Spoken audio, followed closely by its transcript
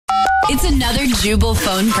It's another Jubal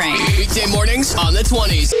phone prank. Weekday mornings on the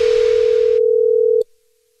 20s.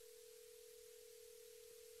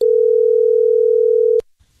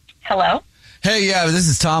 Hello? Hey, yeah, this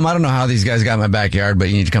is Tom. I don't know how these guys got in my backyard, but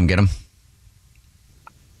you need to come get them.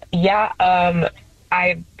 Yeah,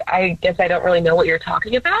 I guess I don't really know what you're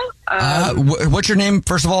talking about. What's your name,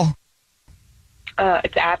 first of all?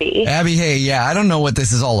 It's Abby. Abby, hey, yeah, I don't know what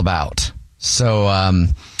this is all about. So,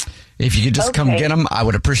 if you could just come get them, I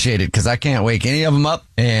would appreciate it, because I can't wake any of them up,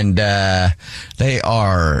 and they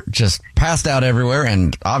are just passed out everywhere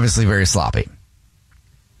and obviously very sloppy.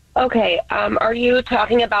 Okay, are you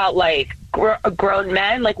talking about, like, grown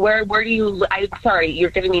men? Like, where do you... I'm sorry, you're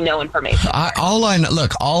giving me no information. All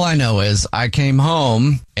I know is I came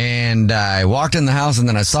home and I walked in the house, and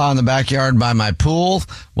then I saw in the backyard by my pool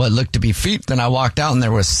what looked to be feet. Then I walked out, and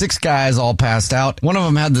there were 6 guys all passed out. One of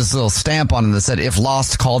them had this little stamp on him that said, "If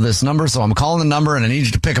lost, call this number." So I'm calling the number, and I need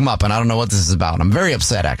you to pick them up, and I don't know what this is about. I'm very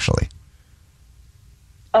upset, actually.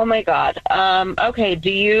 Oh, my God. Okay, do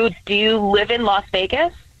you live in Las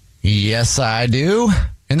Vegas? Yes, I do.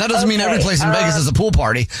 And that doesn't mean every place in Vegas is a pool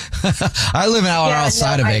party. I live an hour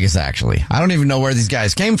outside of Vegas, actually. I don't even know where these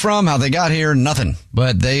guys came from, how they got here, nothing.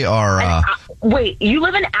 But they are... Wait, you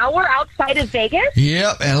live an hour outside of Vegas?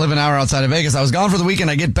 Yep, and I live an hour outside of Vegas. I was gone for the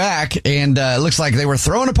weekend. I get back, and it looks like they were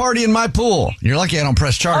throwing a party in my pool. You're lucky I don't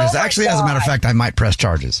press charges. Actually, as a matter of fact, I might press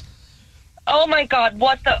charges. Oh, my God.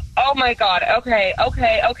 What the... Oh, my God. Okay.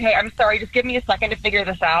 I'm sorry. Just give me a second to figure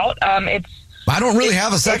this out. I don't really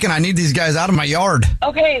have a second. I need these guys out of my yard.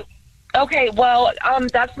 Okay. Well,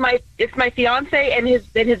 it's my fiance and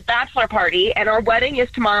his bachelor party, and our wedding is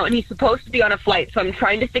tomorrow, and he's supposed to be on a flight. So I'm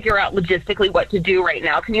trying to figure out logistically what to do right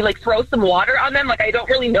now. Can you throw some water on them? I don't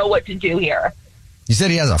really know what to do here. You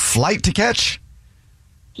said he has a flight to catch?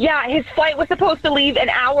 Yeah, his flight was supposed to leave an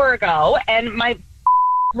hour ago, and my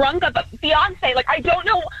drunk up fiance, I don't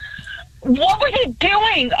know. What were they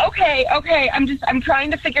doing? Okay. I'm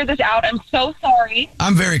trying to figure this out. I'm so sorry.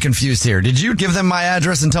 I'm very confused here. Did you give them my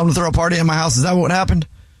address and tell them to throw a party at my house? Is that what happened?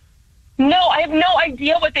 No, I have no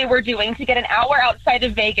idea what they were doing to get an hour outside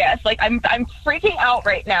of Vegas. I'm freaking out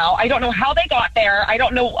right now. I don't know how they got there. I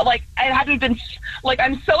don't know. I haven't been.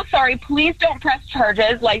 I'm so sorry. Please don't press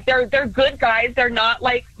charges. They're good guys. They're not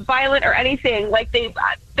violent or anything.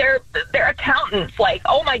 They're accountants.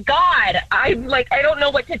 Oh my God. I don't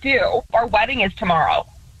know what to do. Our wedding is tomorrow.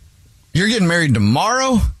 You're getting married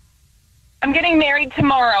tomorrow? I'm getting married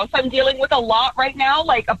tomorrow, so I'm dealing with a lot right now,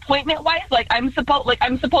 appointment-wise. I'm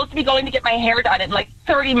supposed to be going to get my hair done in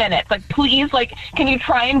 30 minutes. Please, can you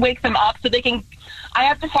try and wake them up so they can? I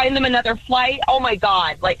have to find them another flight. Oh my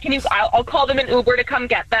God! Can you? I'll call them an Uber to come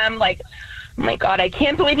get them. Oh my God! I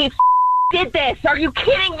can't believe he did this. Are you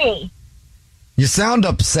kidding me? You sound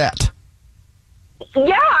upset.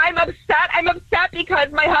 Yeah, I'm upset. I'm upset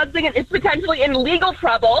because my husband is potentially in legal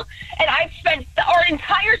trouble, and I've spent our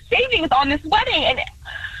entire savings on this wedding. And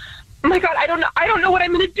oh my God, I don't know what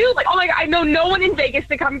I'm going to do. I know no one in Vegas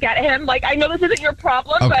to come get him. I know this isn't your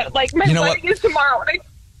problem, but my wedding is tomorrow.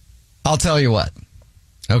 I'll tell you what.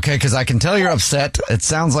 Okay, because I can tell you're upset. It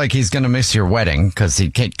sounds like he's going to miss your wedding because he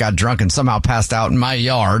got drunk and somehow passed out in my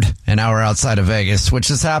yard an hour outside of Vegas, which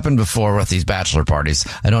has happened before with these bachelor parties.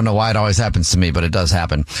 I don't know why it always happens to me, but it does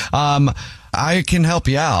happen. I can help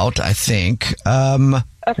you out, I think.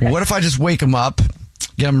 What if I just wake him up,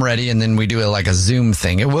 get him ready, and then we do a Zoom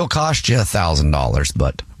thing? It will cost you $1,000,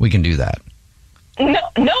 but we can do that.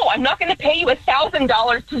 No, I'm not going to pay you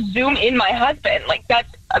 $1,000 to Zoom in my husband.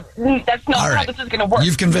 That's not how this is going to work.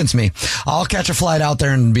 You've convinced me. I'll catch a flight out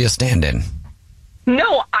there and be a stand-in.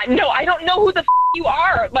 No, I don't know who the you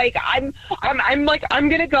are. I'm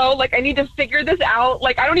going to go. I need to figure this out.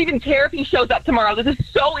 I don't even care if he shows up tomorrow. This is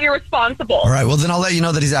so irresponsible. All right, well, then I'll let you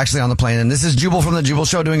know that he's actually on the plane. And this is Jubal from the Jubal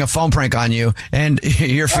Show doing a phone prank on you. And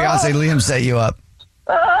your fiance, Liam, set you up.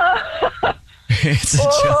 It's a joke.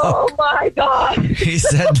 Oh, my God. He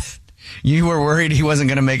said you were worried he wasn't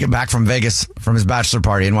going to make it back from Vegas from his bachelor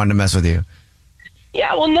party and wanted to mess with you.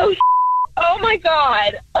 Yeah, well, no. Oh, my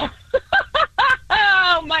God.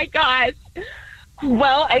 Oh, my gosh.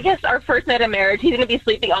 Well, I guess our first night of marriage, he's going to be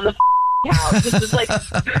sleeping on the couch. This is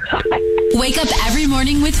Wake up every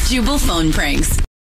morning with Jubal phone pranks.